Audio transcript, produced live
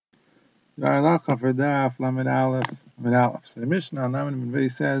The Halacha for Daf Lamed Aleph Lamed Aleph. So the Mishnah Lamed Bey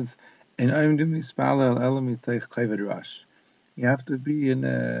says, "In Oimdim Nispalel Elam Yiteich Kavod Rosh." You have to be in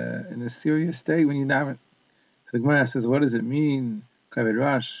a serious state when you daven. So the Gemara says, "What does it mean, Kavod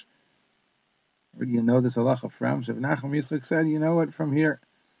Rosh?" Where do you know this halacha from? So Nachum Yitzchak said, "You know it from here.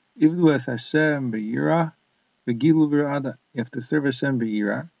 Ivdu es Hashem beYira, beGilu b'Ra'ada." You have to serve Hashem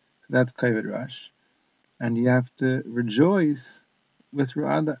beYira. So that's Kavod Rosh, and you have to rejoice with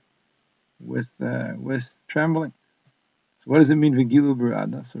Ra'ada, with trembling. So what does it mean v'gilu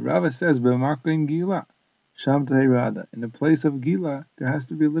b'rada? So Rava says b'markoim gila sham tehei rada. In the place of gila, there has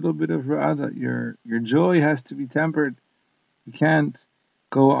to be a little bit of rada. Your joy has to be tempered. You can't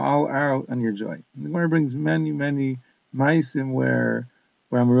go all out on your joy. And the Gemara brings many maisim where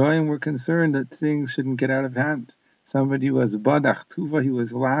Amoraim were concerned that things shouldn't get out of hand. Somebody was badach tuva, he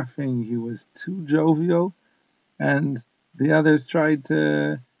was laughing, he was too jovial, and the others tried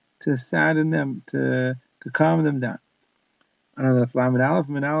to sadden them, to calm them down. And on the Lamed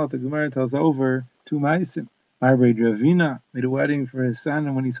Aleph, the Gemara tells over two Maisim. Marbeid Ravina made a wedding for his son,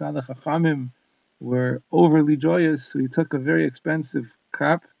 and when he saw the Chachamim were overly joyous, so he took a very expensive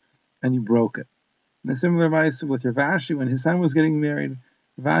cup and he broke it. And a similar Maisim with Ravashi, when his son was getting married,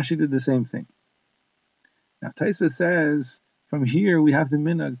 Ravashi did the same thing. Now Taisva says, from here we have the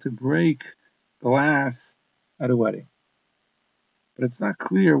minhag to break glass at a wedding. But it's not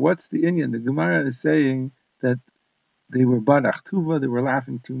clear what's the inyan. The Gemara is saying that they were badach tuva, they were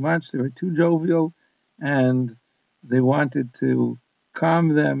laughing too much, they were too jovial, and they wanted to calm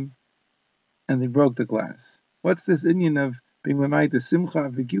them, and they broke the glass. What's this inyan of being mamayit the simcha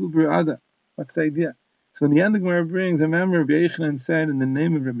v'gil b'rada? What's the idea? So in the end, the Gemara brings a member of Yechanan said in the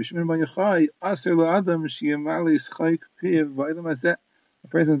name of Rabbi Shimon Bar Yochai, Aser la'adam sheyamali schok piv v'olam hazeh. A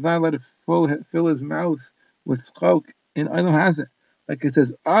person is not allowed to fill his mouth with schok in olam hazeh. Like it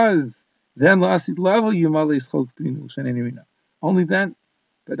says, Az, then la'asid level yamali schok pinu shenenirina. Only then,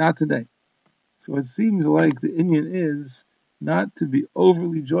 but not today. So it seems like the inyan is not to be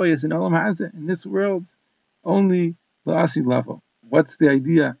overly joyous in olam hazeh. In this world, only la'asid level. What's the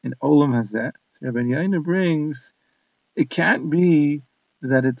idea in olam hazeh? Rabbi Yaina brings, it can't be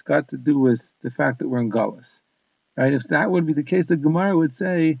that it's got to do with the fact that we're in Galus. Right? If that would be the case, the Gemara would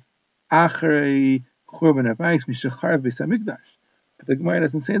say, Achrei Churban Habayis Mishachar Beis Hamikdash. But the Gemara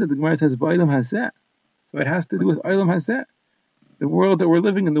doesn't say that. The Gemara says, Ba'olam Hazeh. So it has to do with Olam Hazeh. The world that we're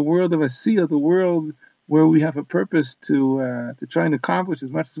living in, the world of Asiyah, the world where we have a purpose to try and accomplish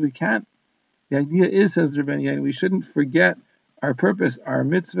as much as we can. The idea is, says Rabbi Yaina, we shouldn't forget our purpose, our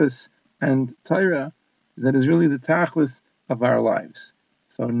mitzvahs, and Torah, that is really the tachlis of our lives.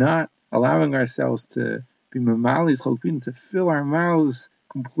 So not allowing ourselves to be mamalis chokpin, to fill our mouths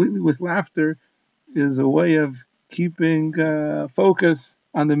completely with laughter, is a way of keeping focus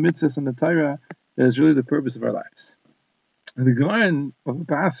on the mitzvahs and the Torah that is really the purpose of our lives. And the Gemara of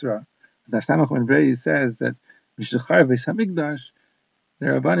Basra, the Samach Ben Beis says that Mishachar Beis Hamikdash, the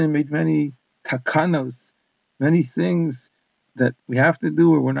Rabbanim made many takanos, many things that we have to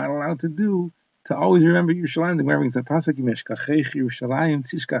do or we're not allowed to do to always remember Yerushalayim. The Gemara brings a pasuk, Yimeshkachech Yerushalayim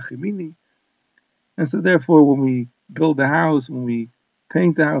Tishkach Yimini. And so therefore, when we build a house, when we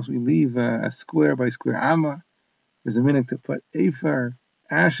paint the house, we leave a square by square amma. There's a minute to put afar,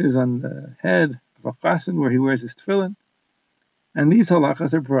 ashes on the head of a chassan where he wears his tefillin. And these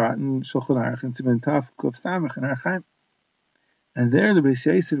halachas are brought in Shulchan Aruch and Siman Tov Kuf Samach and Archaim. And there the Beis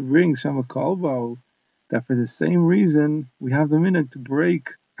Yosef brings from a kolbo that for the same reason we have the minhag to break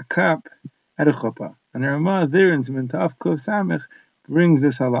a cup at a chuppah. And the Ramah there in Siman Tov Kuf Samach brings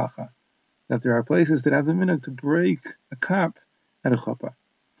this halacha, that there are places that have the minhag to break a cup at a chuppah.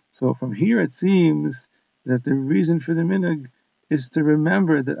 So from here it seems that the reason for the minhag is to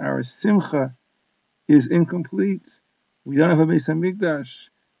remember that our simcha is incomplete. We don't have a Beis Hamikdash.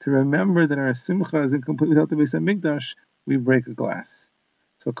 To remember that our simcha is incomplete without the Beis Hamikdash, we break a glass.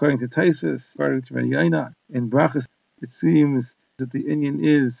 So according to Taisus, according to Rabbi Yaina, in Berachos, it seems that the inyan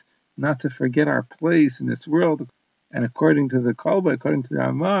is not to forget our place in this world. And according to the Kolba, according to the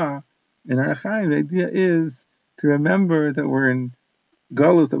Ramah, in Archaim, the idea is to remember that we're in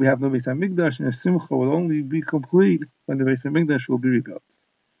Galus, that we have no Beis Hamikdash, and a simcha will only be complete when the Beis Hamikdash will be rebuilt.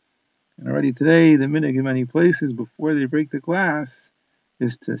 And already today, the minhag in many places, before they break the glass,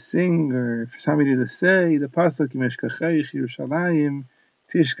 is to sing, or for somebody to say, the pasuk, Yimeshkachech Yerushalayim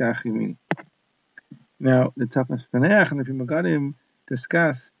Tishkach Yimini. Now, the Tafnas Paneach and the Pri Megadim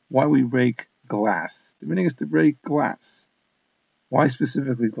discuss why we break glass. The meaning is to break glass. Why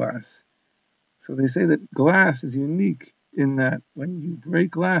specifically glass? So they say that glass is unique in that when you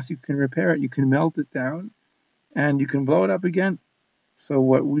break glass, you can repair it, you can melt it down, and you can blow it up again. So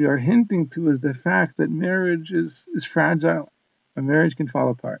what we are hinting to is the fact that marriage is fragile. A marriage can fall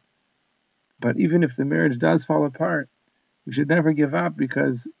apart. But even if the marriage does fall apart, we should never give up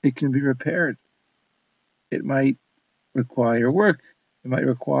because it can be repaired. It might require work. It might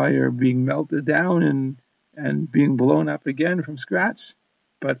require being melted down and being blown up again from scratch.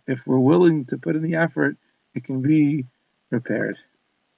 But if we're willing to put in the effort, it can be repaired.